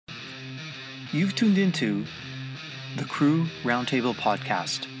You've tuned into the Crew Roundtable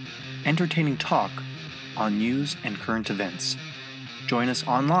Podcast, entertaining talk on news and current events. Join us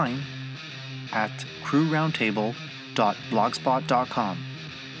online at crewroundtable.blogspot.com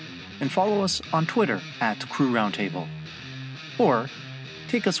and follow us on Twitter at Crew Roundtable. Or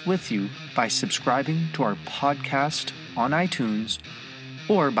take us with you by subscribing to our podcast on iTunes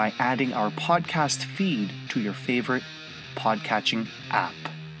or by adding our podcast feed to your favorite podcatching app.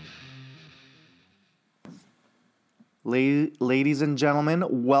 Ladies and gentlemen,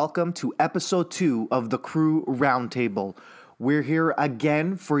 welcome to episode 2 of the Crew Roundtable. We're here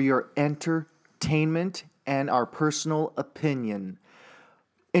again for your entertainment and our personal opinion.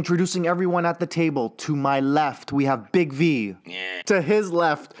 Introducing everyone at the table, to my left, we have Big V. Yeah. To his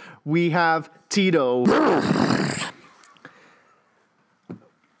left, we have Tito.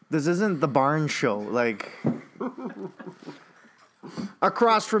 This isn't the Barn Show, like...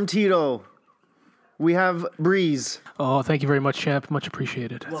 Across from Tito, we have Breeze. Oh, thank you very much, champ. Much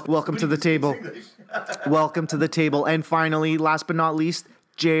appreciated. Welcome to the table. Welcome to the table. And finally, last but not least,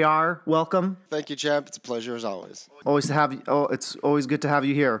 JR, welcome. Thank you, champ. It's a pleasure as always. Always to have you. Oh, it's always good to have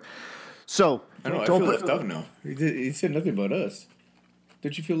you here. So, I know. I feel left out now. He said nothing about us.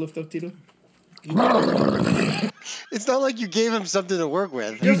 Don't you feel left out, Tito? It's not like you gave him something to work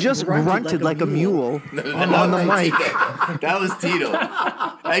with. You just grunted like a mule on the mic. That was Tito.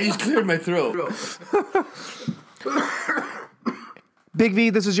 I just cleared my throat. Big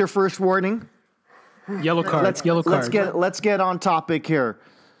V, this is your first warning. Yellow card. Let's get on topic here.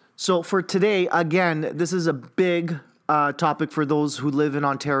 So for today, again, this is a big topic for those who live in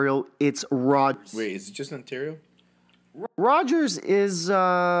Ontario. It's Rogers. Wait, is it just Ontario? Rogers is,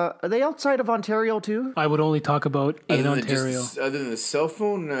 are they outside of Ontario too? I would only talk about in Ontario. Other than the cell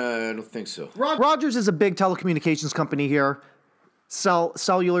phone, I don't think so. Rogers is a big telecommunications company here.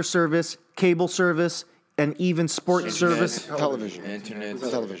 Cellular service, cable service, and even sports service. Television. Internet.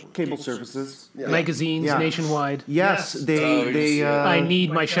 Television. Cable services. Yeah. Magazines nationwide. Yes, they I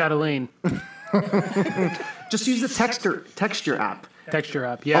need my Chatelaine. just use the texture app. Texture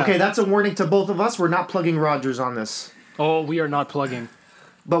app, yeah. Okay, that's a warning to both of us. We're not plugging Rogers on this. Oh, we are not plugging.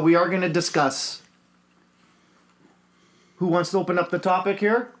 But we are going to discuss. Who wants to open up the topic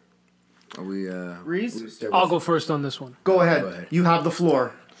here? Are we, Reese? I'll go first on this one. Go ahead. You have the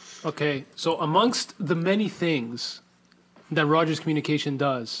floor. Okay, so amongst the many things that Rogers Communication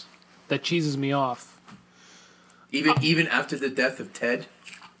does that cheeses me off. Even after the death of Ted,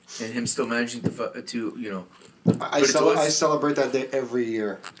 and him still managing to I celebrate that day every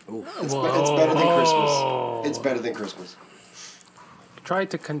year. It's better than Christmas. It's better than Christmas. Try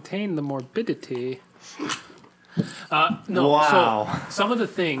to contain the morbidity. Wow. So some of the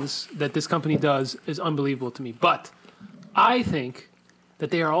things that this company does is unbelievable to me. But I think that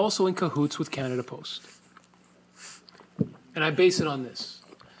they are also in cahoots with Canada Post. And I base it on this.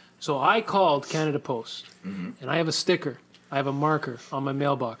 So I called Canada Post, and I have a sticker. I have a marker on my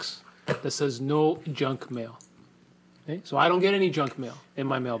mailbox that says no junk mail. Okay? So I don't get any junk mail in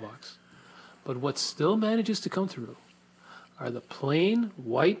my mailbox. But what still manages to come through are the plain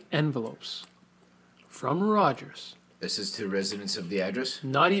white envelopes from Rogers. This is to residents of the address?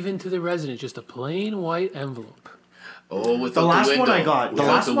 Not even to the residents, just a plain white envelope. Oh, with the last one I got. The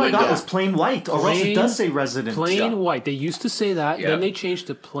last one I got was plain white, or else it does say resident. Plain white. They used to say that, then they changed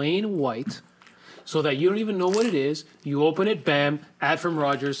to plain white, so that you don't even know what it is. You open it, bam, ad from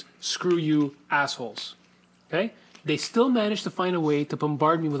Rogers, screw you, assholes. Okay? They still manage to find a way to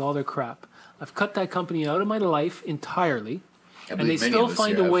bombard me with all their crap. I've cut that company out of my life entirely, and they still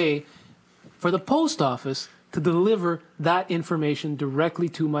find a way for the post office to deliver that information directly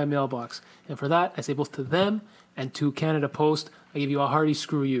to my mailbox. And for that, I say both to them and to Canada Post, I give you a hearty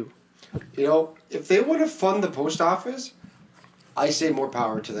screw you. You know, if they want to fund the post office, I say more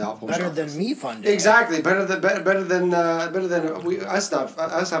power to the post office. Better than me funding. Exactly, better than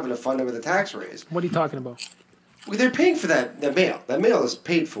us having to fund it with a tax raise. What are you talking about? Well, they're paying for that mail. That mail is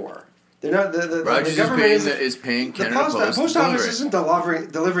paid for. They're not the Rogers government is paying Canada Post. The post office isn't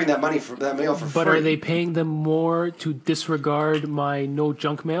delivering that money for that mail for free. But are they paying them more to disregard my no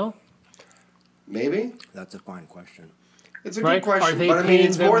junk mail? Maybe. That's a fine question. It's a good question, but I mean,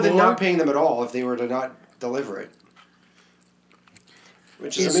 it's more than not paying them at all if they were to not deliver it.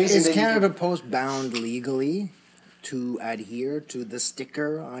 Which is amazing. Is Canada Post bound legally to adhere to the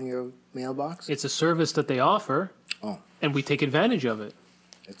sticker on your mailbox? It's a service that they offer, and we take advantage of it.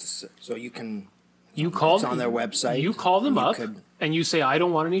 So you can... It's on their website. You call them up, and you say, I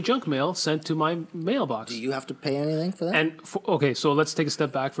don't want any junk mail sent to my mailbox. Do you have to pay anything for that? And okay, so let's take a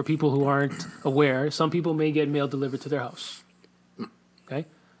step back. For people who aren't aware, some people may get mail delivered to their house. Okay?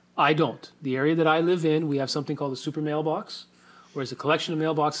 I don't. The area that I live in, we have something called a super mailbox, where it's a collection of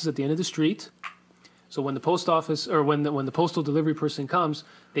mailboxes at the end of the street. So when the post office or when the postal delivery person comes,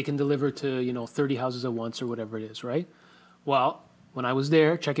 they can deliver to 30 houses at once or whatever it is, right? Well, when I was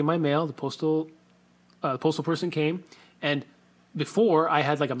there checking my mail, the postal person came, and before I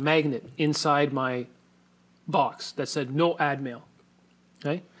had like a magnet inside my box that said no ad mail.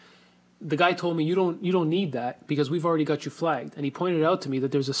 Okay, the guy told me you don't need that because we've already got you flagged, and he pointed out to me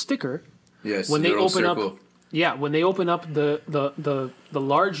that there's a sticker. Yes, when they open circle. up, when they open up the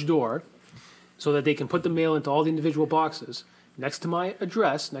large door, so that they can put the mail into all the individual boxes. Next to my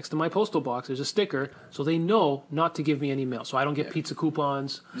address, next to my postal box, there's a sticker, so they know not to give me any mail. So I don't get pizza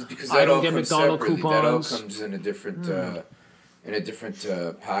coupons. Because I don't get McDonald's coupons. That all comes in a different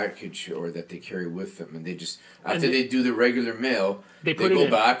package or that they carry with them, and they just after they do the regular mail, they go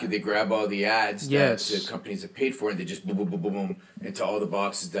back and they grab all the ads that the companies have paid for, and they just boom, boom, boom, boom, boom into all the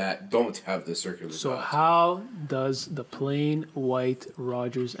boxes that don't have the circular. So box. how does the plain white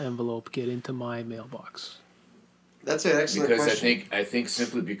Rogers envelope get into my mailbox? That's an excellent question. Because I think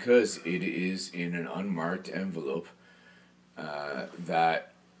simply because it is in an unmarked envelope that.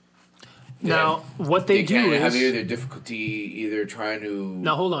 Now, what they do is... have either difficulty either trying to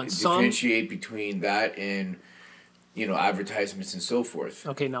differentiate between that and, advertisements and so forth.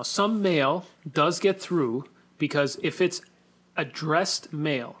 Okay, now some mail does get through because if it's addressed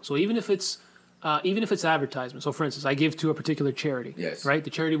mail, so even if it's advertisement, so for instance, I give to a particular charity, yes, right? The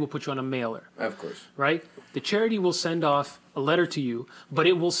charity will put you on a mailer. Of course. Right? The charity will send off a letter to you, but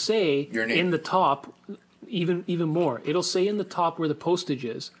it will say your name in the top... Even more. It'll say in the top where the postage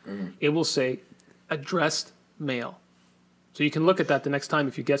is, it will say addressed mail. So you can look at that the next time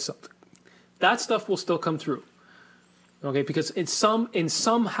if you get something. That stuff will still come through. Okay, because in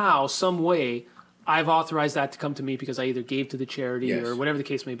somehow, some way, I've authorized that to come to me because I either gave to the charity or whatever the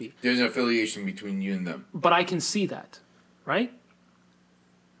case may be. There's an affiliation between you and them. But I can see that, right?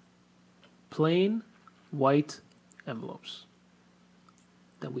 Plain white envelopes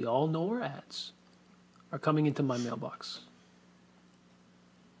that we all know are ads are coming into my mailbox.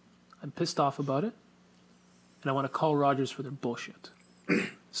 I'm pissed off about it, and I want to call Rogers for their bullshit.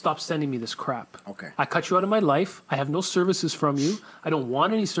 Stop sending me this crap. Okay. I cut you out of my life. I have no services from you. I don't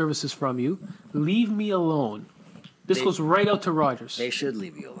want any services from you. Leave me alone. This goes right out to Rogers. They should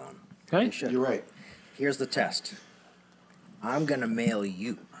leave you alone. Okay? They should. You're right. Here's the test. I'm going to mail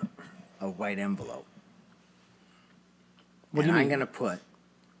you a white envelope. What do you mean? I'm going to put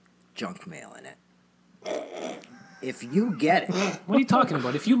junk mail in it. If you get it... What are you talking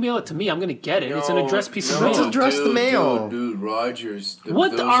about? If you mail it to me, I'm going to get it. It's an addressed piece of mail. Let's address the mail. Dude, Rogers.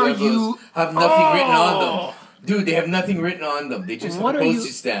 What are you... have nothing written on them. Dude, they have nothing written on them. They just have a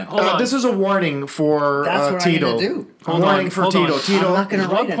postage stamp. This is a warning for That's what Tito. I'm going to do. Warning for Tito. Tito, I'm not going to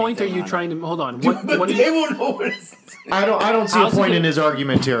write what point are you trying to... Hold on. Dude, but they won't know what it's... I don't see a point in his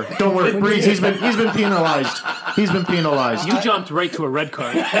argument here. Don't worry, Breeze. He's been penalized. He's been penalized. You jumped right to a red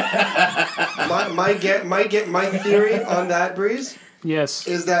card. My theory on that, Breeze, Yes.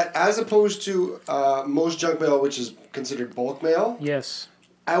 is that as opposed to most junk mail, which is considered bulk mail, Yes.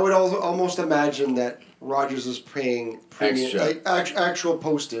 I would also almost imagine that Rogers is paying premium, like actual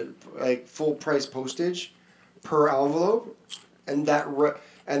postage, like full price postage per envelope, and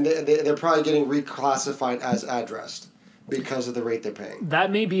they're probably getting reclassified as addressed because of the rate they're paying.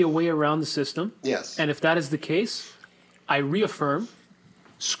 That may be a way around the system. Yes. And if that is the case, I reaffirm,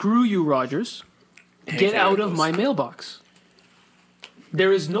 screw you, Rogers. Get out of my mailbox.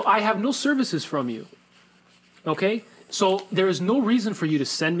 I have no services from you. Okay? So there is no reason for you to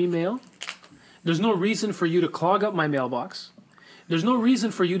send me mail. There's no reason for you to clog up my mailbox. There's no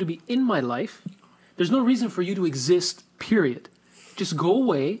reason for you to be in my life. There's no reason for you to exist, period. Just go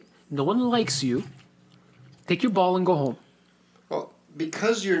away. No one likes you. Take your ball and go home. Well,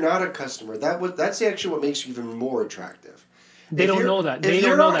 because you're not a customer, that's actually what makes you even more attractive. They don't know that. They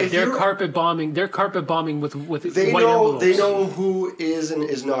don't know that. They're carpet bombing. They're carpet bombing with white envelopes. They know who is and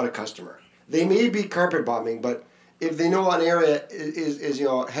is not a customer. They may be carpet bombing, but if they know an area is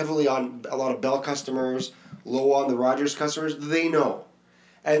heavily on a lot of Bell customers, low on the Rogers customers, they know.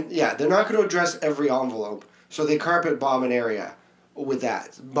 And yeah, they're not going to address every envelope, so they carpet bomb an area with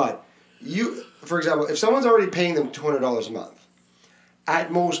that. But for example, if someone's already paying them $200 a month,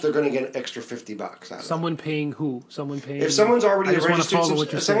 at most they're going to get an extra $50 out of Someone paying who? Someone paying. If someone's already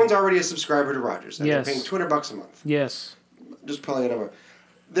someone's already a subscriber to Rogers, and yes, they're paying $200 a month. Yes. Just pulling a number.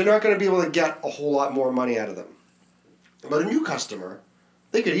 They're not going to be able to get a whole lot more money out of them. But a new customer,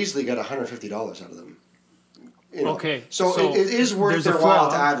 they could easily get $150 out of them. Okay. So it is worth their while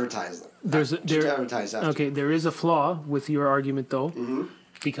to advertise them. Advertise that. Okay, there is a flaw with your argument, though. Mm-hmm.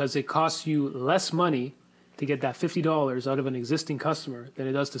 because it costs you less money to get that $50 out of an existing customer than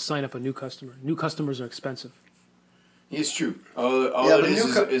it does to sign up a new customer. New customers are expensive. It's true. All it is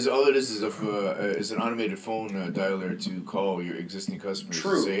an automated phone dialer to call your existing customers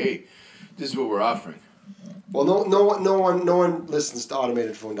and say, "Hey, this is what we're offering." Well, no one listens to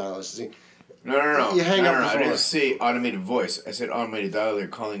automated phone dialers. See, No. You hang up before. I didn't say automated voice. I said automated dialer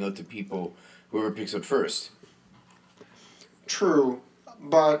calling out to people, whoever picks up first. True,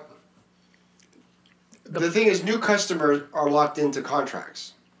 but the thing is, new customers are locked into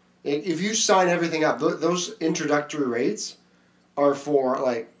contracts. If you sign everything up, those introductory rates are for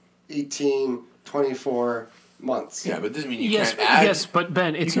like 18, 24 months. Yeah, but it doesn't mean you can't add. Yes, but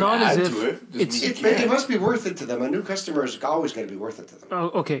Ben, it's not as if it must be worth it to them. A new customer is always going to be worth it to them. Oh,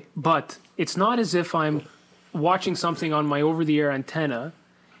 okay, but it's not as if I'm watching something on my over-the-air antenna,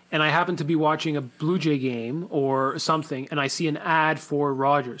 and I happen to be watching a Blue Jay game or something, and I see an ad for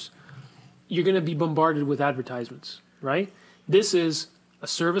Rogers. You're going to be bombarded with advertisements, right? This is a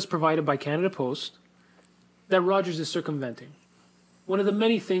service provided by Canada Post that Rogers is circumventing. One of the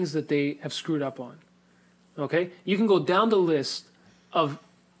many things that they have screwed up on. Okay? You can go down the list of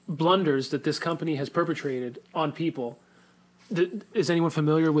blunders that this company has perpetrated on people. Is anyone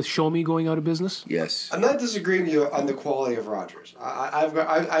familiar with Show Me going out of business? Yes. I'm not disagreeing with you on the quality of Rogers. I've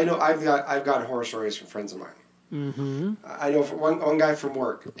got horror stories from friends of mine. Mm-hmm. I know one guy from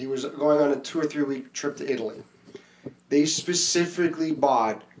work. He was going on a 2 or 3 week trip to Italy. They specifically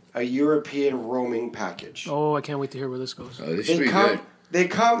bought a European roaming package. Oh, I can't wait to hear where this goes. Oh, this should be good.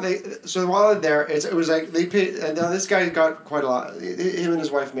 So while they're there, it was like they paid. And now this guy got quite a lot. Him and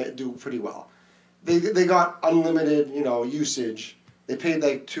his wife do pretty well. They got unlimited, usage. They paid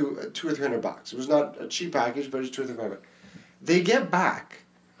like $200 or $300. It was not a cheap package, but it was $200 or $300. They get back.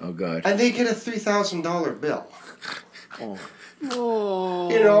 Oh God. And they get a $3,000 bill. Oh.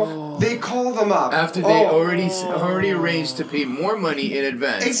 They call them up after they already arranged to pay more money in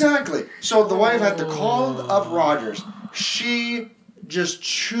advance. Exactly. So the wife had to call up Rogers. She just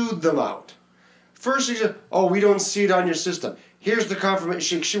chewed them out. First she said, "Oh, we don't see it on your system. Here's the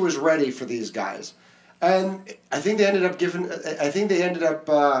confirmation." She was ready for these guys, and I think they ended up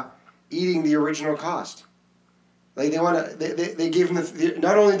eating the original cost. Like they gave them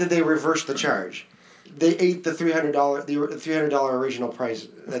not only did they reverse the charge, they ate the $300 original price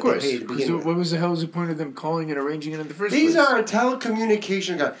that they paid to begin with. What was the hell's the point of them calling and arranging it in the first place? These are a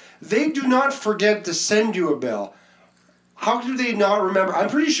telecommunication guy. They do not forget to send you a bill. How do they not remember? I'm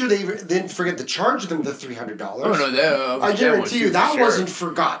pretty sure they didn't forget to charge them the $300. Oh no, I guarantee you that wasn't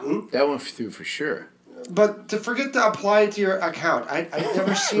forgotten. That went through for sure. But to forget to apply it to your account, I've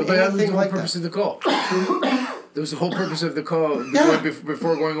never seen anything like that. That was the purpose of the call. That was the whole purpose of the call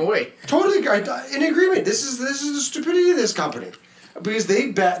before going away. Totally in agreement. This is the stupidity of this company, because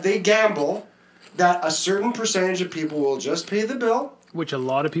they gamble that a certain percentage of people will just pay the bill, which a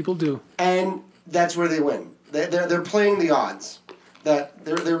lot of people do, and that's where they win. They're playing the odds. That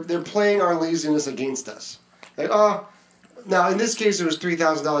they're playing our laziness against us. Like, now in this case it was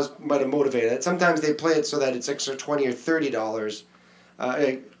 $3,000 might have motivated it. Sometimes they play it so that it's extra $20 or $30.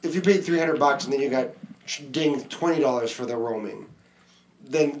 If you paid $300 and then you got dinged $20 for the roaming,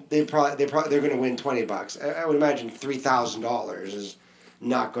 then they're going to win $20. I would imagine $3,000 is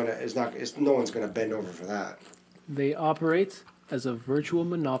no one's going to bend over for that. They operate as a virtual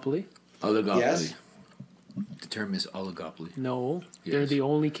monopoly. Oligopoly. Yes. The term is oligopoly. No, they're the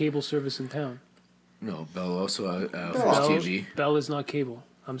only cable service in town. No, Bell also offers TV. Bell is not cable.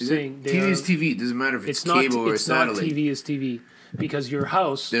 I'm saying TV is TV. It doesn't matter if it's cable or satellite. It's not TV is TV. Because your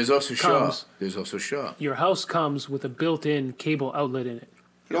house There's also Shaw. Your house comes with a built-in cable outlet in it.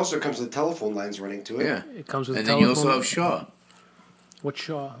 It also comes with telephone lines running to it. Yeah. It comes with and then you also have Shaw. What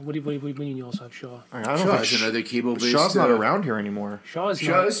Shaw? What do you mean you also have Shaw? Shaw is another cable-based... Shaw's not around here anymore. Shaw is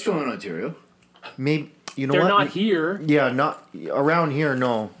still in Ontario. Maybe... You know they're what? not here. Yeah, not around here.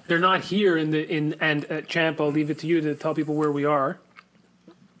 No, they're not here. Champ, I'll leave it to you to tell people where we are.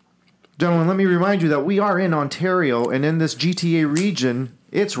 Gentlemen, let me remind you that we are in Ontario, and in this GTA region,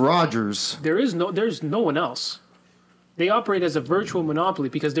 it's Rogers. There's no one else. They operate as a virtual monopoly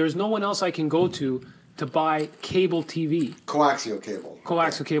because there's no one else I can go to buy cable TV. Coaxial cable.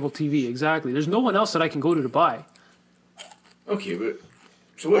 Coaxial cable TV, exactly. There's no one else that I can go to buy. Okay, but...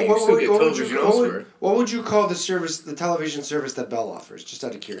 So you still get television elsewhere. What would you call the television service that Bell offers? Just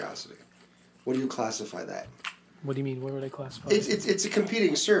out of curiosity, what do you classify that? What do you mean? Where would I classify? It's a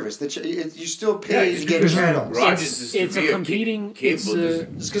competing service that you still pay to get channels. It's a competing cable.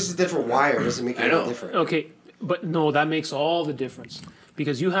 Just because it's a different wire doesn't make it any different. Okay, but no, that makes all the difference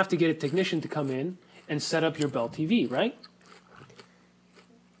because you have to get a technician to come in and set up your Bell TV, right?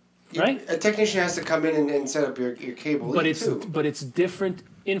 right? A technician has to come in and set up your cable. But too. it's different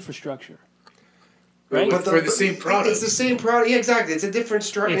infrastructure. Right? But for the same product. It's the same product. Yeah, exactly. It's a different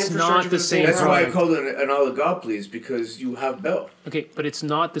infrastructure. It's not the same That's product. why I call it an oligopoly, is because you have Bell. Okay, but it's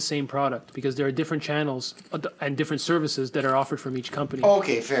not the same product because there are different channels and different services that are offered from each company.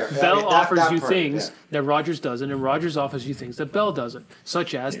 Okay, fair. Bell offers you things that Rogers doesn't, and Rogers offers you things that Bell doesn't,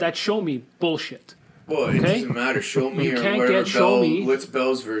 such as that Show Me bullshit. Well, it doesn't matter. Show Me you or can't whatever get Show Me. What's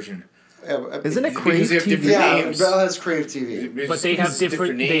Bell's version? Isn't it Crave TV? Yeah, Bell has Crave TV. But they have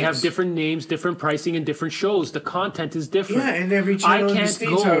different names. They have different names, different pricing, and different shows. The content is different. Yeah, and every channel in the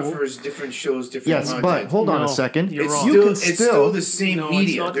States offers different shows, different content. Yes, but hold on a second. You're wrong. It's still the same media.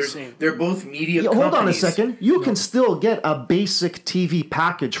 It's not the same. They're both media companies. Hold on a second. You can still get a basic TV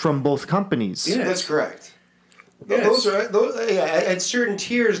package from both companies. Yeah, that's correct. Yes. At certain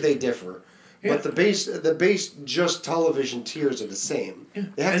tiers they differ. Yeah. But the base just television tiers are the same.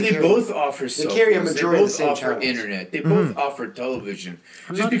 Yeah. They both offer cell phones. They carry a majority of the same offer channels. internet. They both offer television.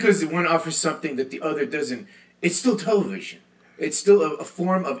 Just because one offers something that the other doesn't, it's still television. It's still a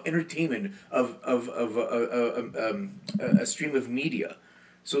form of entertainment, of a stream of media.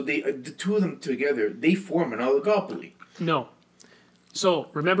 So the two of them together, they form an oligopoly. No. So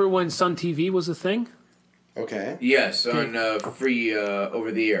remember when Sun TV was a thing? Okay. Yes, on free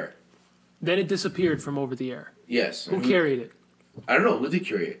over the air. Then it disappeared from over the air. Yes. Who carried it? I don't know. Who did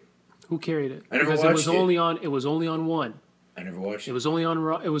carry it? Who carried it? I never because watched it. Was only on one. I never watched it. It was only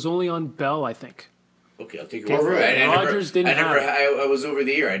on Bell, I think. Okay, I'll take your word for it. Rogers didn't have it. I was over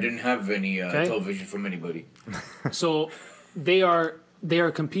the air. I didn't have any television from anybody. So they are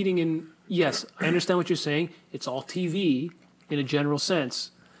competing in. Yes, I understand what you're saying. It's all TV in a general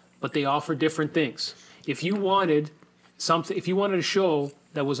sense, but they offer different things. If you wanted a show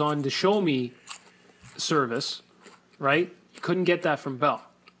that was on the Show Me service, right? You couldn't get that from Bell.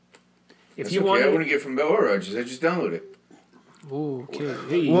 I wouldn't get it from Bell or Rogers. I just download it. Oh, okay.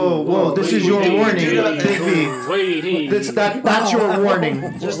 Hey, whoa! This is your warning. That's your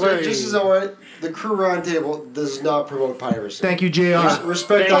warning. Just as a warning, the Crew Roundtable does not promote piracy. Thank you, JR.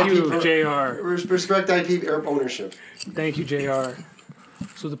 Respect JR. Respect IP ownership. Thank you, JR.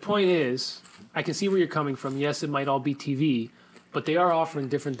 So the point is, I can see where you're coming from. Yes, it might all be TV, but they are offering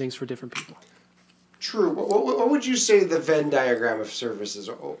different things for different people. True. What would you say the Venn diagram of services,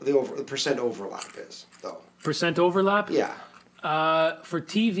 the percent overlap is, though? Percent overlap? Yeah. For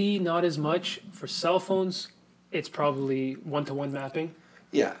TV, not as much. For cell phones, it's probably 1-to-1 mapping.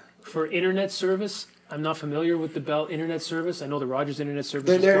 Yeah. For internet service, I'm not familiar with the Bell internet service. I know the Rogers internet service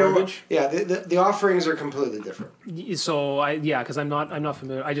is garbage. The offerings are completely different. So because I'm not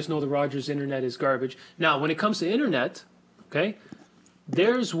familiar. I just know the Rogers internet is garbage. Now, when it comes to internet, okay,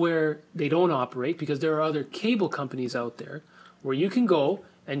 there's where they don't operate because there are other cable companies out there where you can go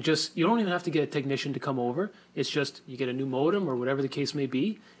and you don't even have to get a technician to come over. It's just you get a new modem or whatever the case may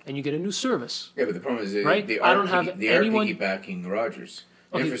be, and you get a new service. Yeah, but the problem is right? they are piggybacking Rogers.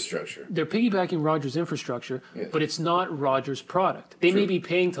 Infrastructure. They're piggybacking Rogers infrastructure, but it's not Rogers' product. They may be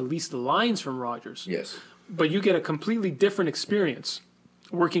paying to lease the lines from Rogers. Yes. But you get a completely different experience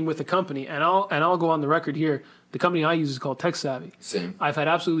working with a company. And I'll go on the record here. The company I use is called Tech Savvy. Same. I've had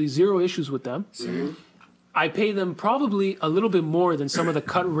absolutely zero issues with them. Same. I pay them probably a little bit more than some of the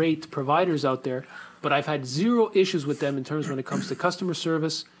cut rate providers out there, but I've had zero issues with them in terms when it comes to customer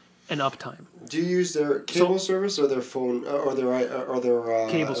service and uptime. Do you use their cable service or their phone or their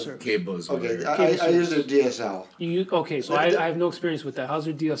cable service? Cables. Okay, I use their DSL. I have no experience with that. How's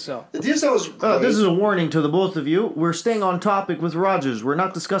their DSL? The DSL is great. This is a warning to the both of you. We're staying on topic with Rogers. We're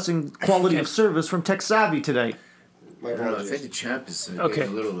not discussing quality of service from Tech Savvy today. My I think the champ is a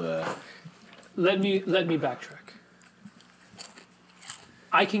little. Let me backtrack.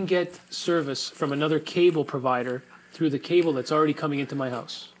 I can get service from another cable provider through the cable that's already coming into my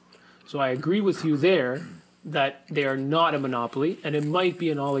house. So I agree with you there that they are not a monopoly, and it might be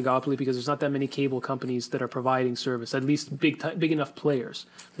an oligopoly because there's not that many cable companies that are providing service, at least big enough players.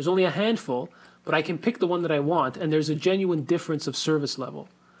 There's only a handful, but I can pick the one that I want, and there's a genuine difference of service level.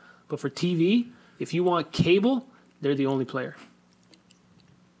 But for TV, if you want cable, they're the only player.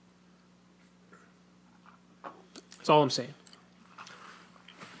 That's all I'm saying.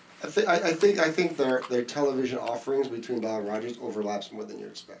 I think their television offerings between Bell and Rogers overlaps more than you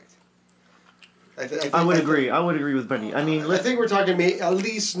expect. I would agree. I would agree with Benny. I mean, I think we're talking at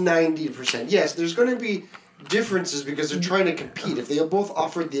least 90%. Yes, there's going to be differences because they're trying to compete. If they both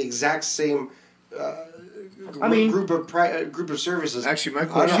offered the exact same group of services. Actually, my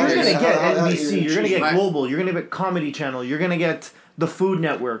question you're going to get NBC. You're going to get Global. You're going to get Comedy Channel. You're going to get the Food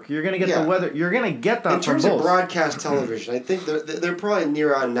Network. You're gonna get the weather. You're gonna get that in from terms both. of broadcast television. I think they're probably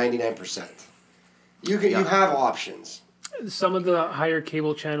near on 99%. You have options. Some of the higher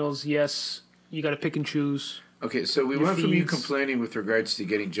cable channels, yes, you got to pick and choose. Okay, so we went from you complaining with regards to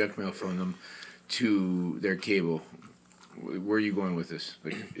getting junk mail from them to their cable. Where are you going with this?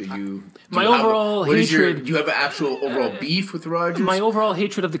 Like, do you have an actual overall beef with Rogers? My overall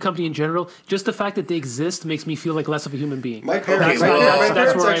hatred of the company in general, just the fact that they exist makes me feel like less of a human being. That's where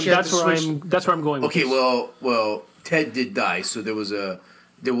I'm going with this. Well, Ted did die, so there was a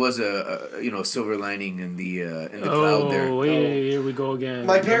silver lining in the cloud there. Oh, here we go again.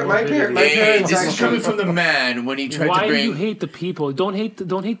 My parents. This is coming from the man when he tried to bring. Why do you hate the people? Don't hate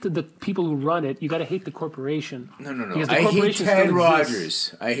the people who run it. You got to hate the corporation. No. I hate Ted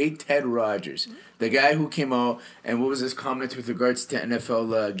Rogers. I hate Ted Rogers, the guy who came out and what was his comment with regards to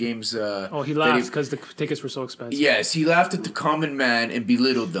NFL games? He laughed because the tickets were so expensive. Yes, he laughed at the common man and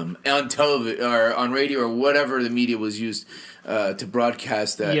belittled them on television or on radio or whatever the media was used. To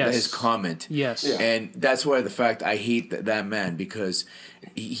broadcast his comment. Yes. Yeah. And that's why the fact I hate that man, because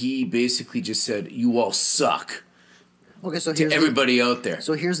he basically just said, you all suck. Okay, so to everybody out there.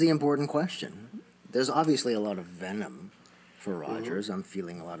 So here's the important question. There's obviously a lot of venom for Rogers. I'm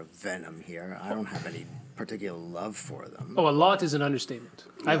feeling a lot of venom here. I don't have any particular love for them. Oh, a lot is an understatement.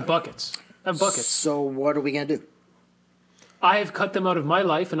 I have buckets. So what are we going to do? I have cut them out of my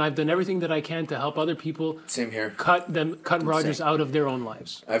life, and I've done everything that I can to help other people. Same here. Cut Rogers out of their own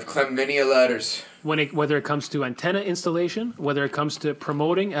lives. I've climbed many a ladders. Whether it comes to antenna installation, whether it comes to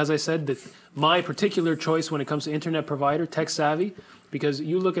promoting, as I said, my particular choice when it comes to internet provider, Tech Savvy, because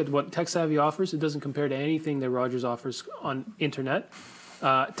you look at what Tech Savvy offers, it doesn't compare to anything that Rogers offers on internet.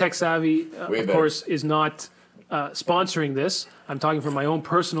 Tech Savvy, of course, is not sponsoring this. I'm talking from my own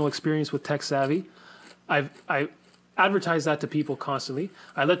personal experience with Tech Savvy. I advertise that to people constantly.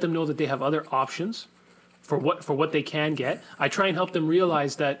 I let them know that they have other options for what they can get. I try and help them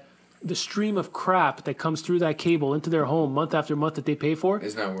realize that the stream of crap that comes through that cable into their home month after month that they pay for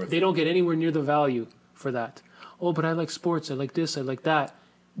is not worth it. They don't get anywhere near the value for that. Oh, but I like sports. I like this. I like that.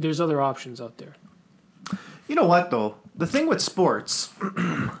 There's other options out there. You know what though? The thing with sports,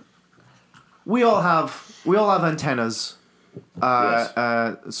 we all have antennas.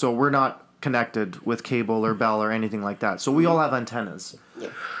 So we're not connected with cable or Bell or anything like that. So we all have antennas. Yeah.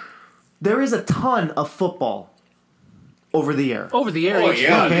 There is a ton of football over the air. Over the air. Oh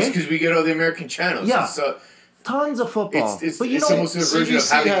yeah, just because we get all the American channels. Yeah. Tons of football. It's almost a version of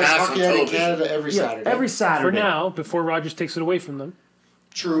having national television. Canada every Saturday. Every Saturday. For now, before Rogers takes it away from them.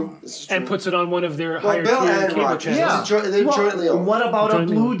 True. This is true. And puts it on one of their higher tier cable channels. Yeah. They jointly own. What about a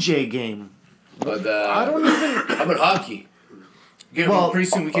Blue Jay game? But I don't even. How about hockey? Pretty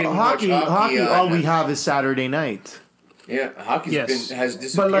soon we can't even watch hockey. Hockey, all we have is Saturday night. Yeah, hockey has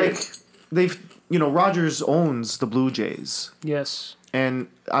disappeared. But Rogers owns the Blue Jays. Yes. And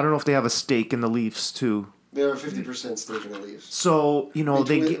I don't know if they have a stake in the Leafs too. They have a 50% stake in the Leafs. So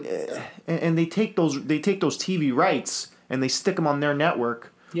they take those TV rights and they stick them on their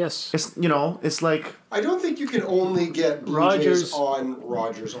network. Yes. It's like I don't think you can only get Blue Jays on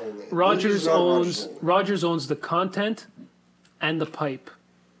Rogers only. Rogers owns the content and the pipe,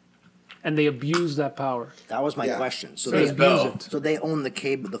 and they abuse that power. That was my question. So they abuse it. So they own the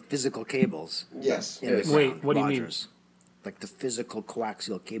cable, the physical cables. Yes. Wait, what do you mean? Like the physical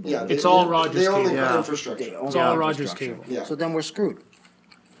coaxial cable. Yeah, it's all Rogers cable. They own the infrastructure. It's all Rogers cable. Yeah. So then we're screwed.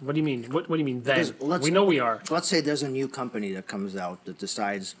 What do you mean? What do you mean then? We know we are. Let's say there's a new company that comes out that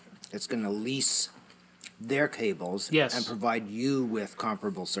decides it's going to lease their cables and provide you with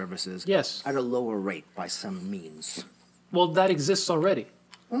comparable services at a lower rate by some means. Well, that exists already.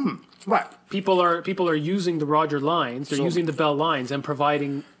 Right. People are using the Roger lines. They're using the Bell lines and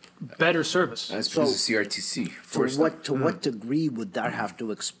providing better service. That's because of CRTC. To what degree would that have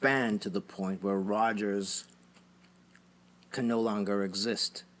to expand to the point where Rogers can no longer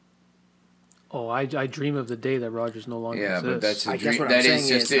exist? Oh, I dream of the day that Rogers no longer exists. Yeah, but that's a dream. That is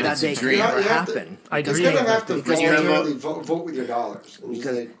just it. It's a dream. Never happen. I dream. You're going to have to voluntarily vote with your dollars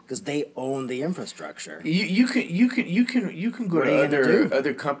because they own the infrastructure. You can go to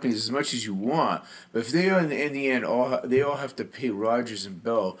other companies as much as you want, but if they are in the end they all have to pay Rogers and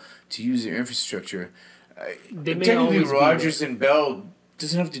Bell to use their infrastructure. Technically, Rogers and Bell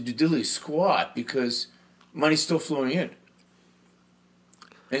doesn't have to do diddly squat because money's still flowing in,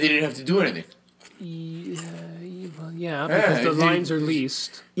 and they didn't have to do anything. Yeah, because the lines are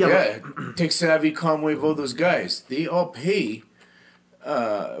leased. Yeah, Tech Savvy, Conway, all those guys, they all pay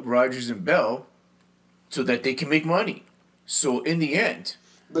Rogers and Bell so that they can make money. So in the end,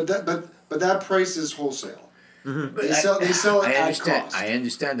 but that price is wholesale. Mm-hmm. They sell it at cost. I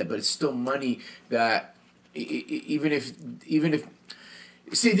understand that, but it's still money that even if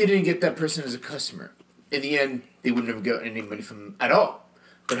say they didn't get that person as a customer, in the end they wouldn't have gotten any money from them at all.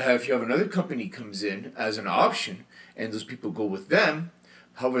 But if you have another company comes in as an option and those people go with them,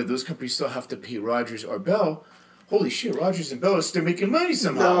 however, those companies still have to pay Rogers or Bell. Holy shit, Rogers and Bell are still making money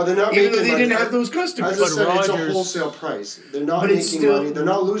somehow. No, they're not even making though they money. didn't have those customers. As I said, it's a wholesale price. They're not making money. They're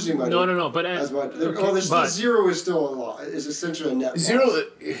not losing money. No. But as much. But zero is still a lot. Is essentially a net zero.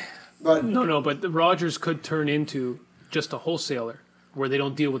 Loss. But but the Rogers could turn into just a wholesaler where they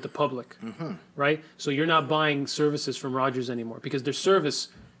don't deal with the public, right? So you're not buying services from Rogers anymore because their service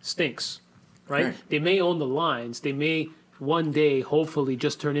stinks, right? They may own the lines. They may one day, hopefully,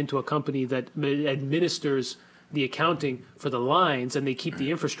 just turn into a company that administers the accounting for the lines and they keep the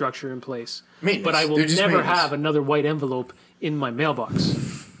infrastructure in place. But I will never have another white envelope in my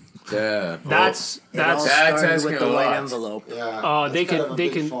mailbox. That's with the white envelope. Yeah. They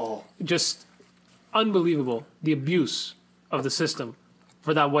can just unbelievable the abuse of the system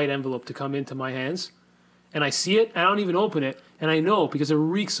for that white envelope to come into my hands, and I see it and I don't even open it, and I know because it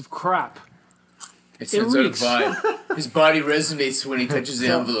reeks of crap. It sends out a vibe. His body resonates when he touches the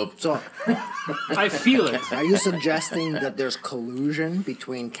envelope. So, I feel it. Are you suggesting that there's collusion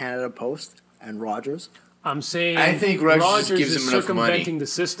between Canada Post and Rogers? I'm saying I think Rogers gives is him enough circumventing money. the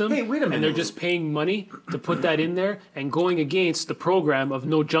system, Hey, wait a minute. and they're just paying money to put that in there and going against the program of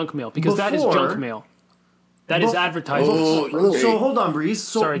no junk mail because that is junk mail. That is advertising. So hold on, Breeze.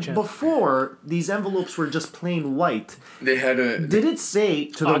 So Sorry, Chan. before these envelopes were just plain white. They had a. Did it say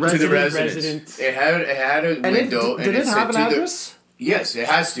to the resident? It had a window. Did it have an address? Yes, it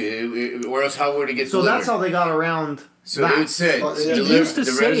has to. Or else how would it get delivered? So that's how they got around. So it would say It used to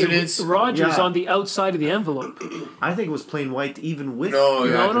the say residents. Rogers on the outside of the envelope. I think it was plain white, even with. No.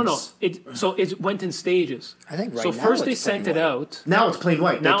 It went in stages. I think right so. now first they it's sent plain it white. out. Now it's plain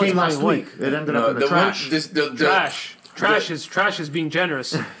white. Now It came it's last plain week. white. It ended up in the trash. Trash is being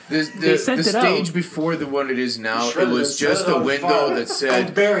generous. The sent it stage out. before the one it is now, it was just a window that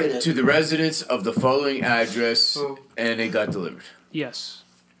said to the residents of the following address, and it got delivered. Yes.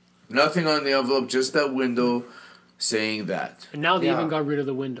 Nothing on the envelope, just that window saying that. And now they even got rid of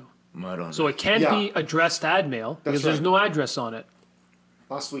the window. So it can't be addressed ad mail because there's no address on it.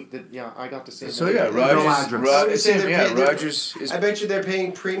 Last week, I got to say. So Rogers is. I bet you they're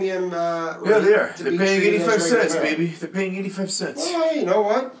paying premium. They are. They're paying 85 cents, baby. They're paying 85 cents. Well, you know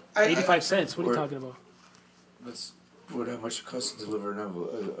what? 85 cents. What are you talking about? That's how much it costs to deliver an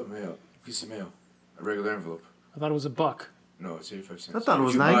envelope, a piece of mail, a regular envelope. I thought it was $1. No, it's 85 cents. I thought it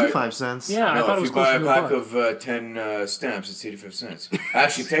was 95 cents. Yeah, I thought it was closer to $1. If you buy a pack of 10 stamps, it's 85 cents.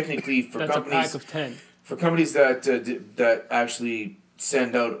 Actually, technically, for That's companies, a pack of 10. For companies that actually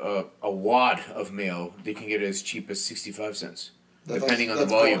send out a wad of mail, they can get it as cheap as 65 cents, depending on the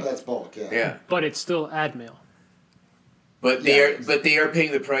volume. That's bulk, yeah. Yeah, but it's still ad mail. But they are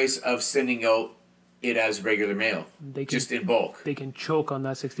paying the price of sending out it as regular mail, just in bulk. They can choke on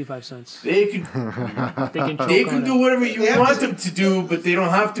that 65 cents. They can do whatever you want them to do, but they don't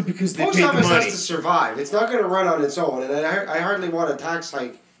have to because they pay the money. Post office has to survive. It's not going to run on its own, and I hardly want a tax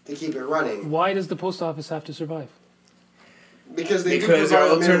hike to keep it running. Why does the post office have to survive? Because our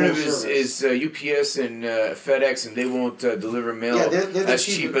alternative is UPS and FedEx, and they won't deliver mail as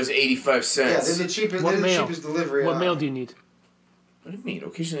cheap as 85 cents. Yeah, they're the cheapest delivery. What mail do you need? What do you mean?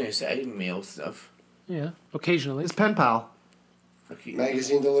 Occasionally I mail stuff. Yeah, occasionally. It's pen pal. Okay.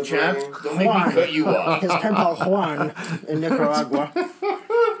 Magazine delivery. Champ, don't make me cut you off. His pen pal Juan in Nicaragua.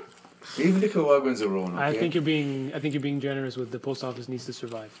 Even Nicaraguans are rolling. Okay? I think you're being generous with the post office needs to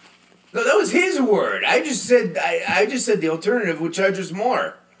survive. No, that was his word. I just said the alternative would charge us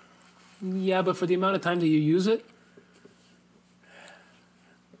more. Yeah, but for the amount of time that you use it.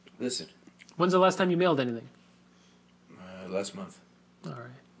 Listen. When's the last time you mailed anything? Last month. All right.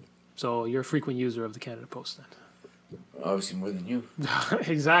 So you're a frequent user of the Canada Post then. Obviously more than you.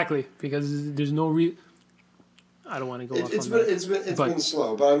 Exactly, because there's no I don't want to go off on that. It's been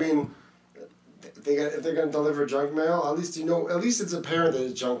slow, but I mean, if they're going to deliver junk mail, at least it's apparent that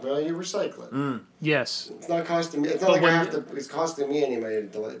it's junk mail. You recycle it. Yes. It's not costing me. It's not it's costing me any money to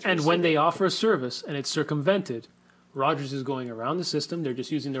deliver. And when they offer a service and it's circumvented, Rogers is going around the system. They're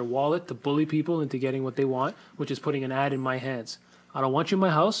just using their wallet to bully people into getting what they want, which is putting an ad in my hands. I don't want you in my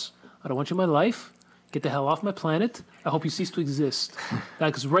house. I don't want you in my life. Get the hell off my planet. I hope you cease to exist.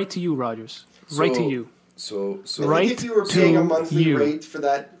 That's right to you, Rogers. Right to you. So right if you were paying a monthly rate for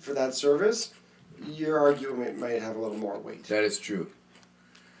that service, your argument might have a little more weight. That is true.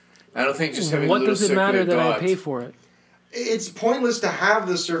 I don't think just having what a little does it matter that dot, I pay for it? It's pointless to have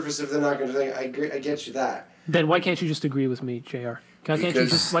the service if they're not going to think. I get you that. Then why can't you just agree with me, JR? Why can't you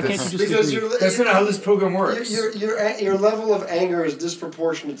just agree? That's not how this program works. Your level of anger is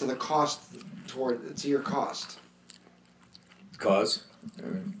disproportionate to the cost to your cost. Cause?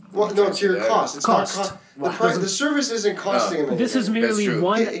 Well, no, it's your cost. It's cost. The service isn't costing him anything. This is merely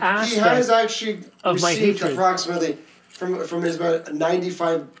one aspect. He has actually of received approximately from his about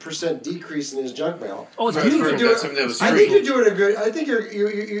 95% decrease in his junk mail. Oh, it's beautiful. I think you're doing a good. I think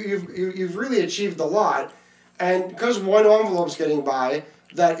you've really achieved a lot, and because one envelope's getting by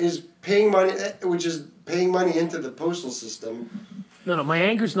that is paying money, which is paying money into the postal system. No, my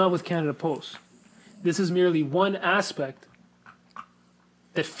anger's not with Canada Post. This is merely one aspect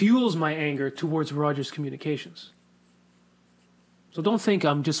that fuels my anger towards Rogers Communications. So don't think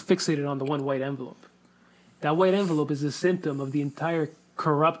I'm just fixated on the one white envelope. That white envelope is a symptom of the entire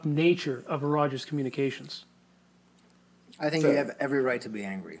corrupt nature of Rogers Communications. I think you have every right to be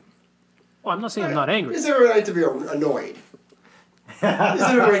angry. Well, I'm not saying I'm not angry. Is there a right to be annoyed? Is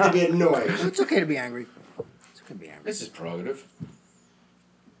there a right to be annoyed? It's okay to be angry. It's okay to be angry. This is prerogative.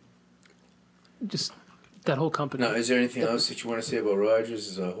 Just that whole company. Now, is there anything else that you want to say about Rogers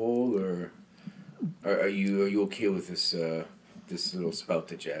as a whole, or are you okay with this this little spout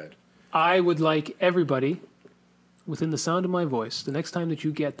that you had? I would like everybody, within the sound of my voice, the next time that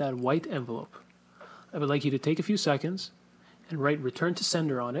you get that white envelope, I would like you to take a few seconds and write "return to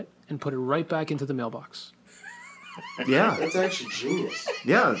sender" on it and put it right back into the mailbox. Yeah, that's actually genius.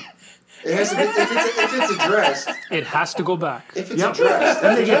 Yeah. It has to be, if it's addressed. It has to go back. If it's addressed,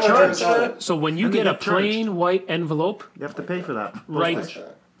 then they get charged. So when you get a plain white envelope, you have to pay for that. Right.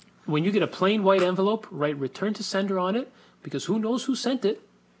 When you get a plain white envelope, write "return to sender" on it, because who knows who sent it?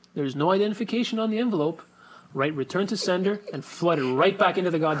 There's no identification on the envelope. Write "return to sender" and flood it right back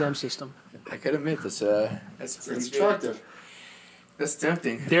into the goddamn system. I could admit that's it's attractive. That's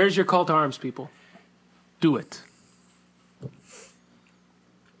tempting. There's your call to arms, people. Do it.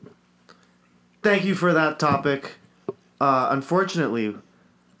 Thank you for that topic. Unfortunately,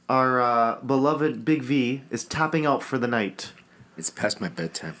 our beloved Big V is tapping out for the night. It's past my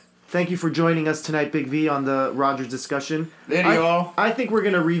bedtime. Thank you for joining us tonight, Big V, on the Rogers discussion. Later, y'all. I think we're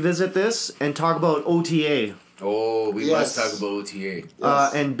going to revisit this and talk about OTA. Oh, we must talk about OTA.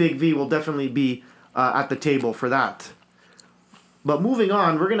 Yes. And Big V will definitely be at the table for that. But moving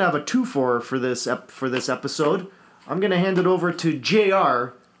on, we're going to have a 2-for for this episode. I'm going to hand it over to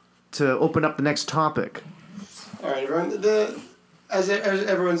JR to open up the next topic. All right, everyone. As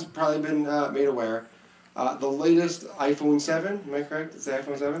everyone's probably been made aware, the latest iPhone 7, am I correct? It's the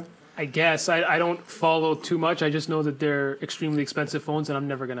iPhone 7? I guess. I don't follow too much. I just know that they're extremely expensive phones, and I'm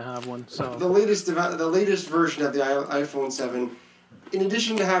never going to have one. So the latest version of the iPhone 7, in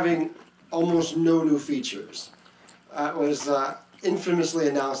addition to having almost no new features, was infamously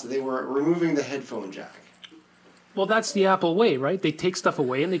announced that they were removing the headphone jack. Well, that's the Apple way, right? They take stuff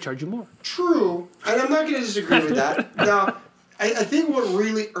away and they charge you more. True, and I'm not going to disagree with that. Now, I think what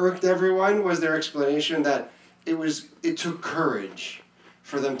really irked everyone was their explanation that it took courage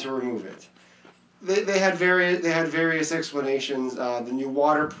for them to remove it. They had various explanations. The new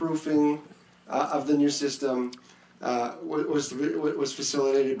waterproofing of the new system was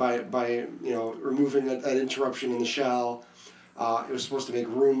facilitated by removing an interruption in the shell. It was supposed to make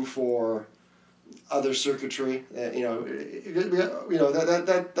room for other circuitry. That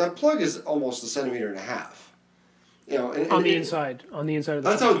plug is almost 1.5 centimeters. On the inside of the.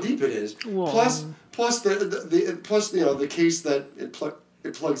 That's how deep it is. Whoa. Plus the case that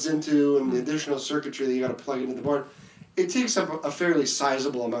it plugs into and the additional circuitry that you got to plug into the board. It takes up a fairly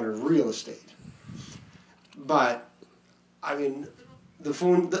sizable amount of real estate. But I mean, the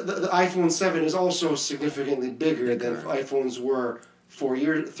iPhone 7 is also significantly bigger than iPhones were 3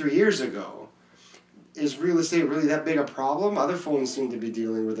 years ago. Is real estate really that big a problem? Other phones seem to be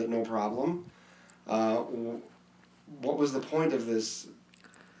dealing with it no problem. What was the point of this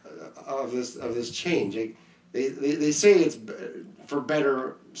change? They say it's for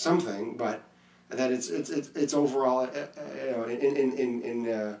better something, but that it's overall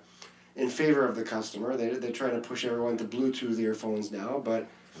in favor of the customer. They're trying to push everyone to Bluetooth earphones now, but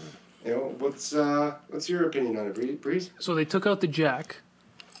what's your opinion on it, Breeze? So they took out the jack.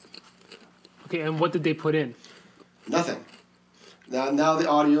 Okay, and what did they put in? Nothing. Now the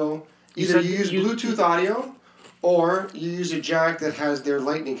audio, either you use Bluetooth audio or you use a jack that has their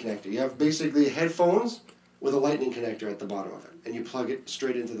lightning connector. You have basically headphones with a lightning connector at the bottom of it, and you plug it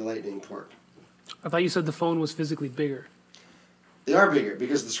straight into the lightning port. I thought you said the phone was physically bigger. They are bigger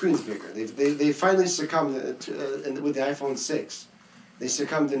because the screen's bigger. They finally succumbed with the iPhone 6. They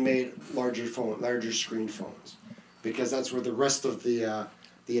succumbed and made larger screen phones because that's where the rest of the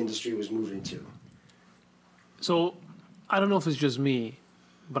industry was moving to. So, I don't know if it's just me,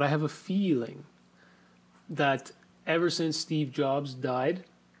 but I have a feeling that ever since Steve Jobs died,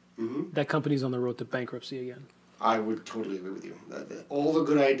 that company's on the road to bankruptcy again. I would totally agree with you. All the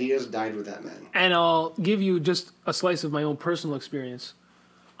good ideas died with that man. And I'll give you just a slice of my own personal experience.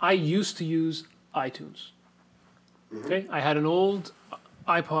 I used to use iTunes. Okay, I had an old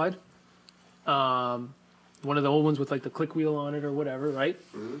iPod, one of the old ones with like the click wheel on it or whatever, right?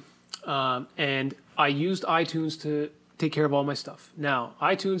 And I used iTunes to take care of all my stuff. Now,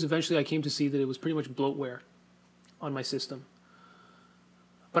 iTunes, eventually I came to see that it was pretty much bloatware on my system.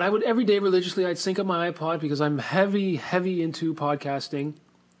 But I would every day religiously, I'd sync up my iPod because I'm heavy into podcasting.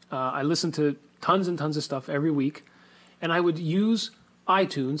 I listen to tons and tons of stuff every week. And I would use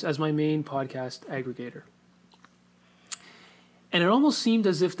iTunes as my main podcast aggregator. And it almost seemed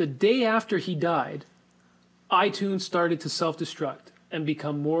as if the day after he died, iTunes started to self-destruct and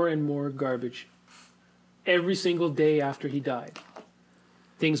become more and more garbage. Every single day after he died.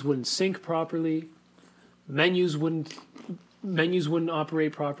 Things wouldn't sync properly. Menus wouldn't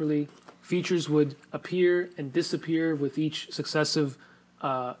operate properly. Features would appear and disappear with each successive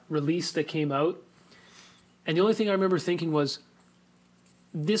release that came out. And the only thing I remember thinking was,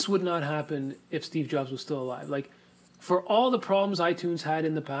 this would not happen if Steve Jobs was still alive. Like, for all the problems iTunes had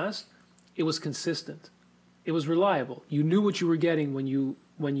in the past, it was consistent. It was reliable. You knew what you were getting when you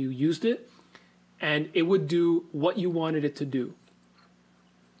used it, and it would do what you wanted it to do.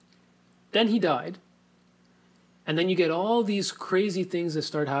 Then he died. And then you get all these crazy things that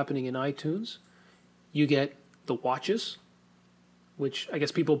start happening in iTunes. You get the watches, which I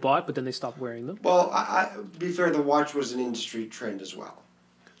guess people bought, but then they stopped wearing them. Well, to be fair, the watch was an industry trend as well.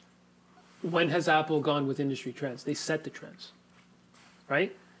 When has Apple gone with industry trends? They set the trends,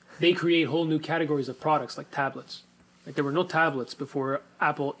 right? They create whole new categories of products like tablets. Like there were no tablets before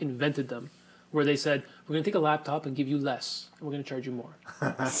Apple invented them, where they said, we're going to take a laptop and give you less, and we're going to charge you more.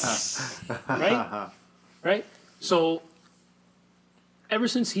 Right? Right? So ever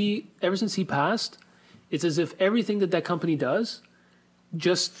since he passed, it's as if everything that company does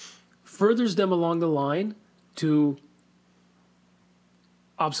just furthers them along the line to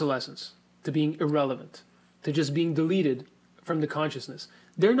obsolescence, to being irrelevant, to just being deleted from the consciousness.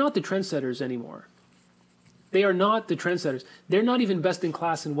 They're not the trendsetters anymore. They are not the trendsetters. They're not even best in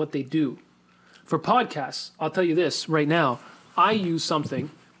class in what they do. For podcasts, I'll tell you this right now. I use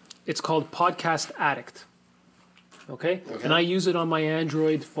something. It's called Podcast Addict. Okay? And I use it on my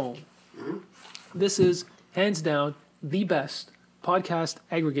Android phone. This is, hands down, the best podcast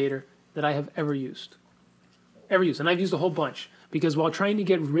aggregator that I have ever used. And I've used a whole bunch. Because while trying to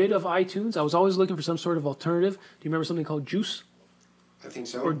get rid of iTunes, I was always looking for some sort of alternative. Do you remember something called Juice? I think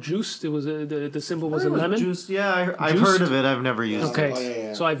so. Or Juiced. It was the symbol was a lemon. Juice. Yeah, I've heard of it. I've never used it.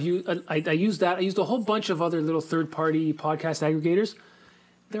 Okay. So I used that. I used a whole bunch of other little third-party podcast aggregators.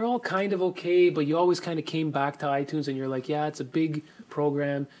 They're all kind of okay, but you always kind of came back to iTunes and you're like, yeah, it's a big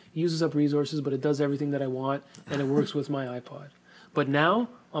program, it uses up resources, but it does everything that I want, and it works with my iPod. But now,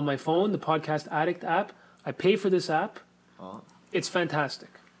 on my phone, the Podcast Addict app, I pay for this app. It's fantastic.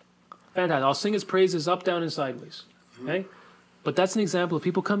 I'll sing its praises up, down, and sideways. Okay? But that's an example of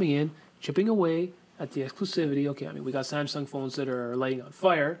people coming in, chipping away at the exclusivity. Okay, I mean, we got Samsung phones that are lighting on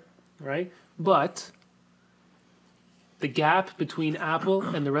fire, right? But the gap between Apple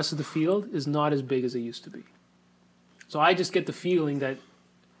and the rest of the field is not as big as it used to be. So I just get the feeling that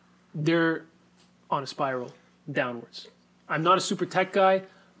they're on a spiral downwards. I'm not a super tech guy,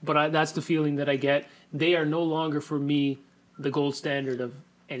 but that's the feeling that I get. They are no longer, for me, the gold standard of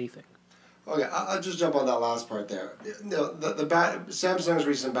anything. Okay, I'll just jump on that last part there. Samsung's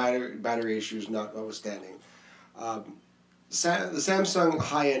recent battery issues notwithstanding, the Samsung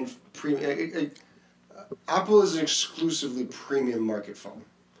high-end premium. Apple is an exclusively premium market phone.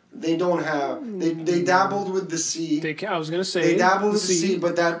 They don't have. They dabbled with the C. I was gonna say they dabbled with the C,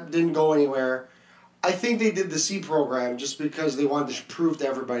 but that didn't go anywhere. I think they did the C program just because they wanted to prove to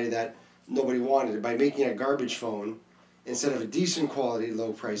everybody that nobody wanted it by making a garbage phone instead of a decent quality,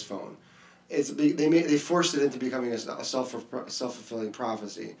 low price phone. They forced it into becoming a self-fulfilling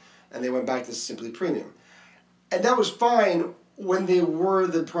prophecy, and they went back to simply premium, and that was fine when they were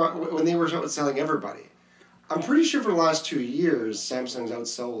outselling everybody. I'm pretty sure for the last 2 years, Samsung's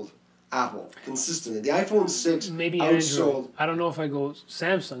outsold Apple consistently. The iPhone 6 maybe outsold. Android. I don't know if I go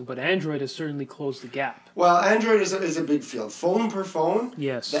Samsung, but Android has certainly closed the gap. Well, Android is a big field. Phone per phone.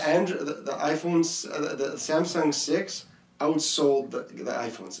 Yes. The Samsung 6 outsold the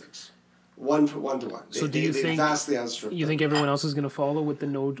iPhone 6. One to one. So do you think vastly outstripped? You think everyone else is going to follow with the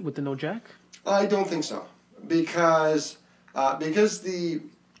no jack? I don't think so, because the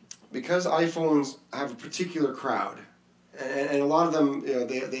because iPhones have a particular crowd, and a lot of them,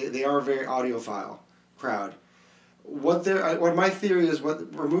 they are a very audiophile crowd. What my theory is,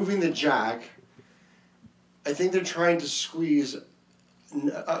 removing the jack, I think they're trying to squeeze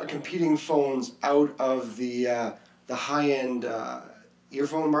competing phones out of the high-end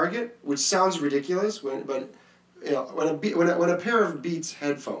earphone market, which sounds ridiculous, but when a pair of Beats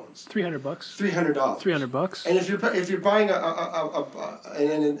headphones, $300, $300, and if you're buying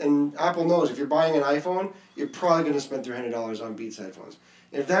and Apple knows if you're buying an iPhone, you're probably going to spend $300 on Beats headphones.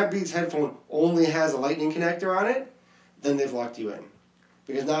 If that Beats headphone only has a Lightning connector on it, then they've locked you in,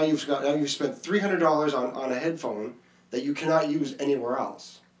 because now you've spent $300 on a headphone that you cannot use anywhere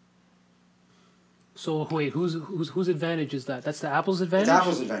else. So wait, whose advantage is that? That's the Apple's advantage. It's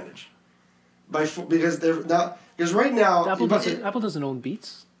Apple's advantage, because right now Apple doesn't own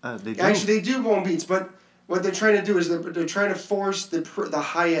Beats. They do. Actually, they do own Beats, but what they're trying to do is they're trying to force the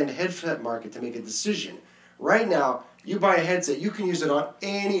high-end headset market to make a decision. Right now, you buy a headset, you can use it on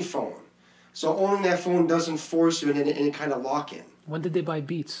any phone. So owning that phone doesn't force you into any kind of lock-in. When did they buy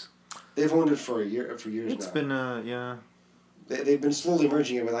Beats? They've owned it for years now. It's been yeah. They've been slowly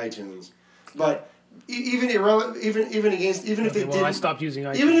merging it with iTunes, but even if they didn't. I stopped using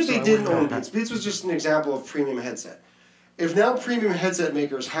iTunes. Even if they didn't own Beats, Beats was just an example of premium headset. If now premium headset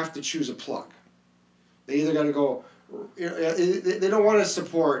makers have to choose a plug, they either got to go. They don't want to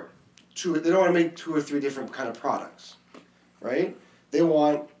support two. They don't want to make 2 or 3 different kind of products, right? They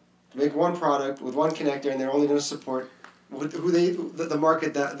want to make one product with one connector, and they're only going to support the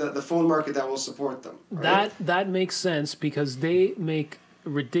market the phone market that will support them. Right? That makes sense because they make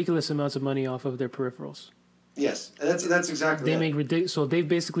ridiculous amounts of money off of their peripherals. Yes, that's exactly. They make ridiculous. So they've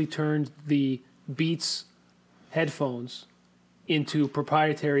basically turned the Beats headphones into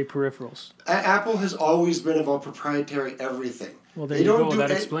proprietary peripherals. Apple has always been about proprietary everything. Well, there you go.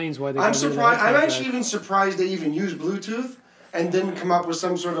 That explains why they. I'm surprised. I'm actually even surprised they even use Bluetooth and didn't come up with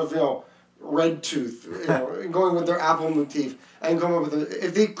some sort of red tooth, going with their Apple motif and come up with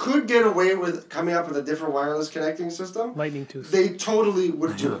if they could get away with coming up with a different wireless connecting system, lightning tooth, they totally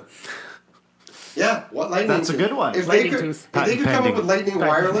would do it. Yeah, what lightning? That's tooth? A good one. If they could come up with lightning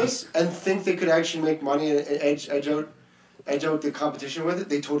wireless and think they could actually make money and edge out the competition with it,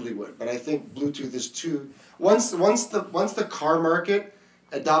 they totally would. But I think Bluetooth is too. Once the car market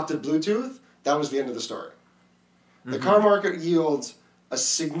adopted Bluetooth, that was the end of the story. The car market yields a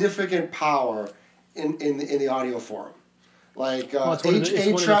significant power in the audio form. Like it's one of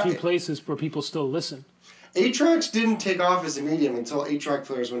the few places where people still listen. 8-tracks didn't take off as a medium until 8-track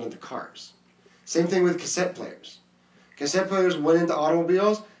players went into cars. Same thing with cassette players. Cassette players went into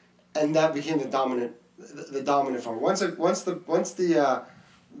automobiles, and that became the dominant form. Once the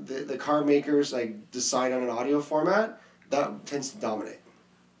car makers decide on an audio format, that tends to dominate.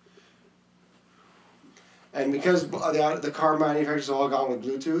 And because the car manufacturers are all gone with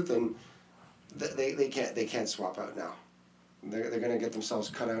Bluetooth, and they can't swap out now. They're going to get themselves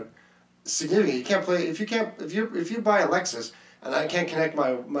cut out significantly. You can't play if you buy a Lexus and I can't connect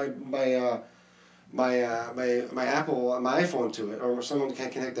my Apple my iPhone to it, or someone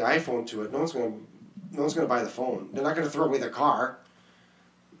can't connect their iPhone to it. No one's going to buy the phone. They're not going to throw away their car.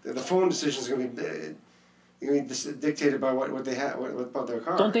 The phone decision is going to be. Dictated by what they have about their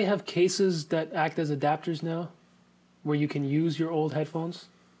car. Don't they have cases that act as adapters now, where you can use your old headphones,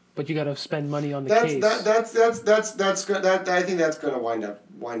 but you got to spend money on the case? I think that's going to wind up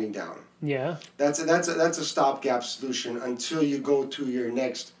winding down. Yeah. That's a stopgap solution until you go to your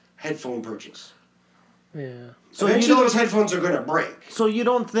next headphone purchase. Yeah. So eventually those headphones are going to break. So you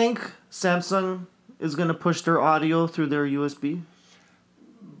don't think Samsung is going to push their audio through their USB?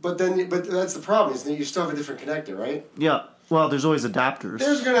 But that's the problem. Is that you still have a different connector, right? Yeah. Well, there's always adapters.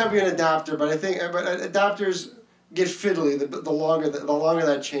 There's going to be an adapter, but I think adapters get fiddly the longer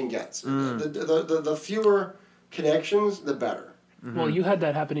that chain gets. The fewer connections, the better. Mm-hmm. Well, you had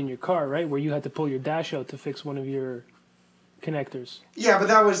that happen in your car, right? Where you had to pull your dash out to fix one of your connectors. Yeah, but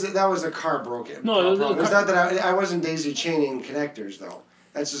that was a car broken. No, it's not that I wasn't daisy chaining connectors though.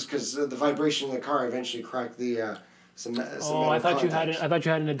 That's just because the vibration in the car eventually cracked the. I thought you had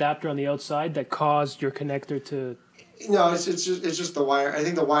an adapter on the outside that caused your connector to. No, it's just the wire. I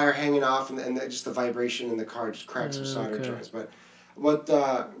think the wire hanging off and just the vibration in the car just cracks some solder joints. But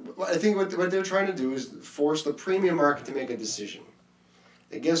I think what they're trying to do is force the premium market to make a decision.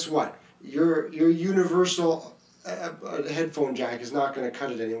 And guess what? Your universal headphone jack is not going to cut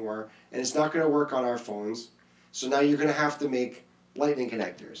it anymore, and it's not going to work on our phones. So now you're going to have to make lightning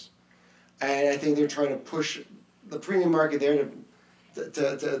connectors, and I think they're trying to push the premium market there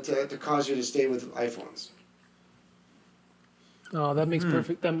to cause you to stay with iPhones. Oh, that makes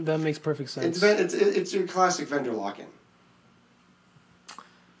perfect. That makes perfect sense. It's your classic vendor lock-in.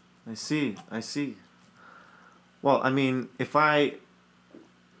 I see. Well, I mean, if I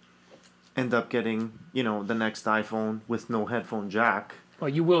end up getting, the next iPhone with no headphone jack. Well,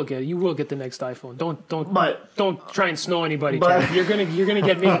 you will get the next iPhone. Don't try and snow anybody, Chad. You're gonna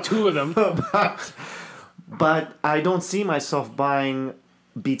get maybe 2 of them. But I don't see myself buying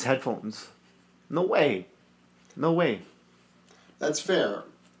Beats headphones. No way. That's fair.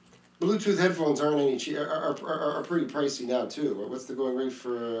 Bluetooth headphones aren't any cheap. Are pretty pricey now too. What's the going rate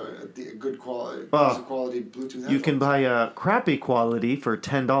for a good quality Bluetooth headphones? You can buy a crappy quality for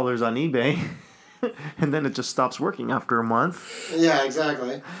 $10 on eBay, and then it just stops working after a month. Yeah,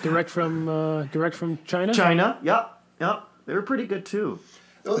 exactly. Direct from China. China, yep. They were pretty good too.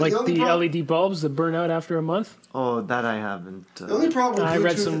 The LED bulbs that burn out after a month. Oh, that I haven't. The only problem. I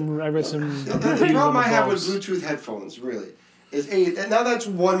read some. The problem I have with Bluetooth headphones really is now that's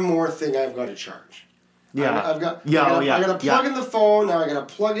one more thing I've got to charge. Yeah. I got to plug in the phone. Now I got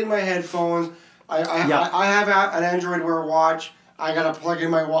to plug in my headphones. I have an Android Wear watch. I got to plug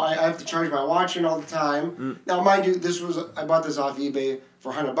in my watch. I have to charge my watch in all the time. Now, mind you, I bought this off eBay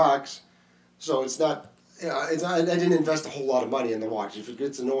for $100, so it's not. I didn't invest a whole lot of money in the watch. If it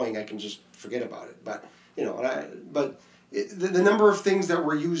gets annoying, I can just forget about it. But the number of things that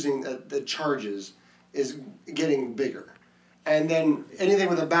we're using that charges is getting bigger, and then anything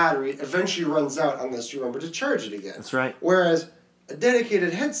with a battery eventually runs out unless you remember to charge it again. That's right. Whereas a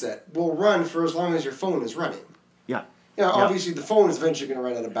dedicated headset will run for as long as your phone is running. Yeah. Obviously the phone is eventually going to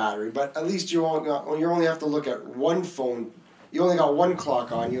run out of battery, but at least you only have to look at one phone. You only got one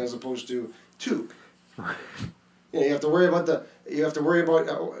clock on you as opposed to 2. You have to worry about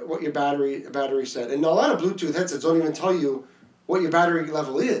what your battery said, and a lot of Bluetooth headsets don't even tell you what your battery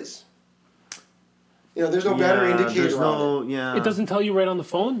level is. There's no battery indicator on it. Yeah. It doesn't tell you right on the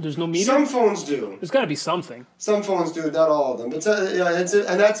phone. There's no meter. Some phones do. There's got to be something. Some phones do, not all of them. And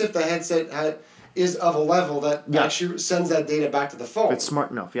that's if the headset is of a level that actually sends that data back to the phone. It's smart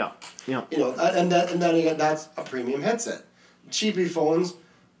enough. Yeah. And then again, that's a premium headset. Cheapy phones,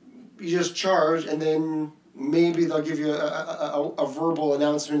 you just charge, and then maybe they'll give you a verbal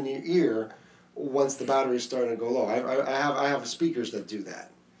announcement in your ear once the battery's starting to go low. I have speakers that do that.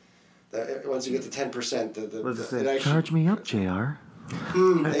 Once you get to 10%, charge me up, JR.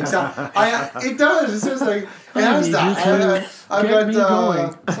 Exactly. It does. It's just like it has that. I've got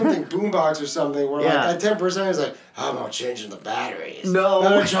something boombox or something where at 10% it's like, how about changing the batteries? No.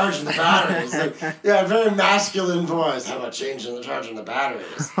 How about charging the batteries? Like, very masculine voice. How about charging the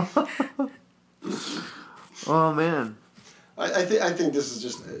batteries? Oh man. I think this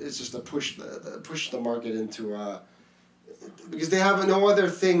is just a push the market into because they have no other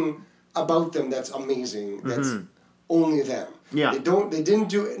thing about them that's amazing. That's only them. Yeah. They didn't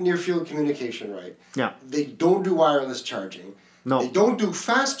do near field communication right. Yeah. They don't do wireless charging. No. They don't do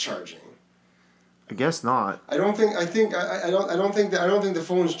fast charging. I guess not. I don't think the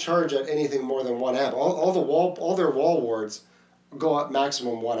phones charge at anything more than 1 amp. All their wall wards go at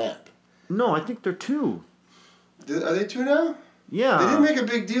maximum 1 amp. No, I think they're 2. Are they 2 now? Yeah. They didn't make a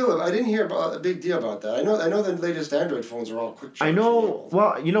big deal I didn't hear about a big deal about that. I know the latest Android phones are all quick charging. I know.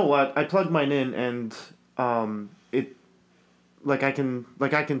 Well, you know what? I plugged mine in and it I can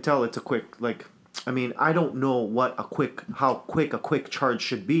tell it's a quick I don't know how quick a quick charge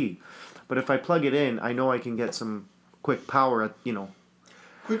should be. But if I plug it in, I know I can get some quick power at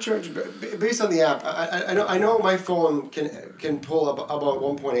Quick charge based on the app. I know my phone can pull up about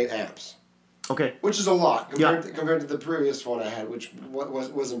 1.8 amps. Okay. Which is a lot compared to the previous phone I had, which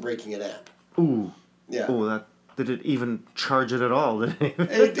wasn't breaking an amp. Ooh. Yeah. Ooh, did it even charge it at all? Did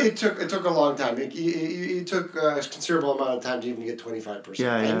it? it took a long time. It took a considerable amount of time to even get 25%.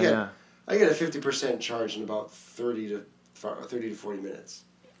 Yeah. I get a 50% charge in about 30 to 40 minutes.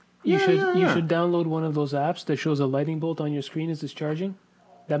 You should download one of those apps that shows a lightning bolt on your screen as it's charging.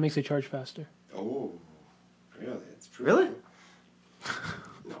 That makes it charge faster. Oh, really? It's really?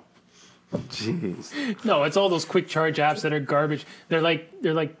 No. Jeez. No, it's all those quick charge apps that are garbage. They're like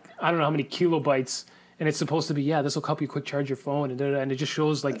I don't know how many kilobytes, and it's supposed to be this will help you quick charge your phone, and it just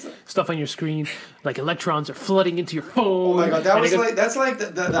shows stuff on your screen, like electrons are flooding into your phone. Oh my god, that's like the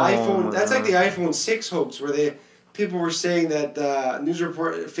iPhone. That's like the iPhone 6 hoax where people were saying that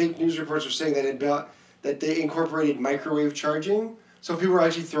fake news reports were saying that they incorporated microwave charging. So people were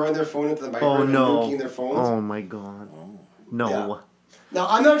actually throwing their phone into the microwave and nuking their phones. Oh my god. No. Yeah. Now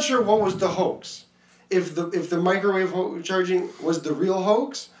I'm not sure what was the hoax. If the microwave charging was the real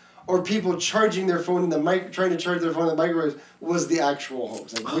hoax, or people charging their phone trying to charge their phone in the microwave was the actual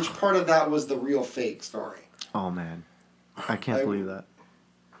hoax. Like which part of that was the real fake story? Oh man. I can't believe that.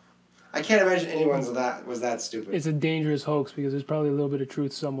 I can't imagine anyone was that stupid. It's a dangerous hoax because there's probably a little bit of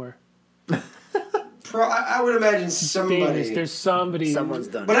truth somewhere. I would imagine somebody. There's somebody. Someone's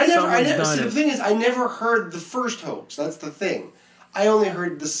done it. But the thing is, I never heard the first hoax. That's the thing. I only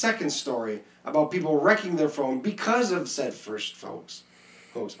heard the second story about people wrecking their phone because of said first hoax.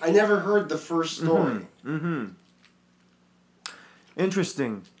 I never heard the first story.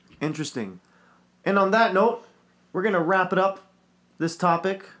 Interesting. And on that note, we're going to wrap it up, this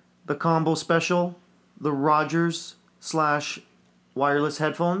topic, the combo special, the Rogers / wireless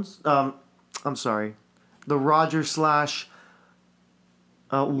headphones. I'm sorry. The Rogers / headphoneless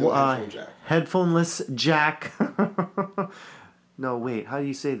jack. No, wait. How do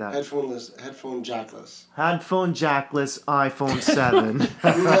you say that? Headphone jackless. Headphone jackless iPhone 7.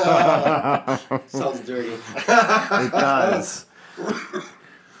 Sounds dirty. It does.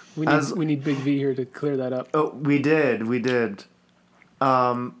 We need Big V here to clear that up. Oh, we did.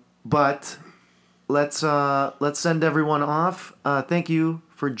 But let's send everyone off. Thank you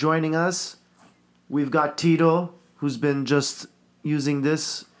for joining us. We've got Tito, who's been just using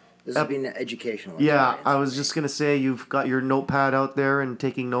this. This has been educational. Yeah, I was just gonna say you've got your notepad out there and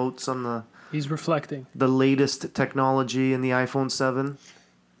taking notes on the. He's reflecting. The latest technology in the iPhone 7.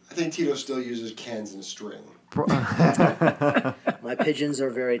 I think Tito still uses cans and string. My pigeons are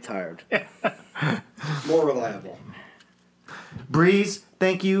very tired. More reliable. Breeze,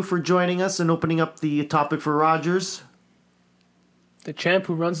 thank you for joining us and opening up the topic for Rogers. The champ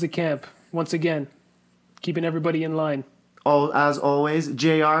who runs the camp, once again, keeping everybody in line. Oh, as always,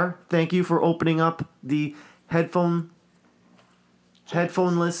 JR, thank you for opening up the headphone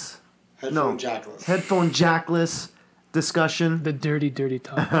jackless discussion. The dirty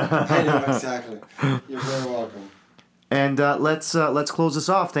topic. I know, exactly. You're very welcome. And let's close this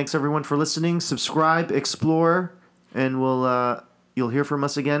off. Thanks everyone for listening. Subscribe, explore, and you'll hear from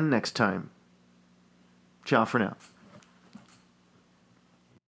us again next time. Ciao for now.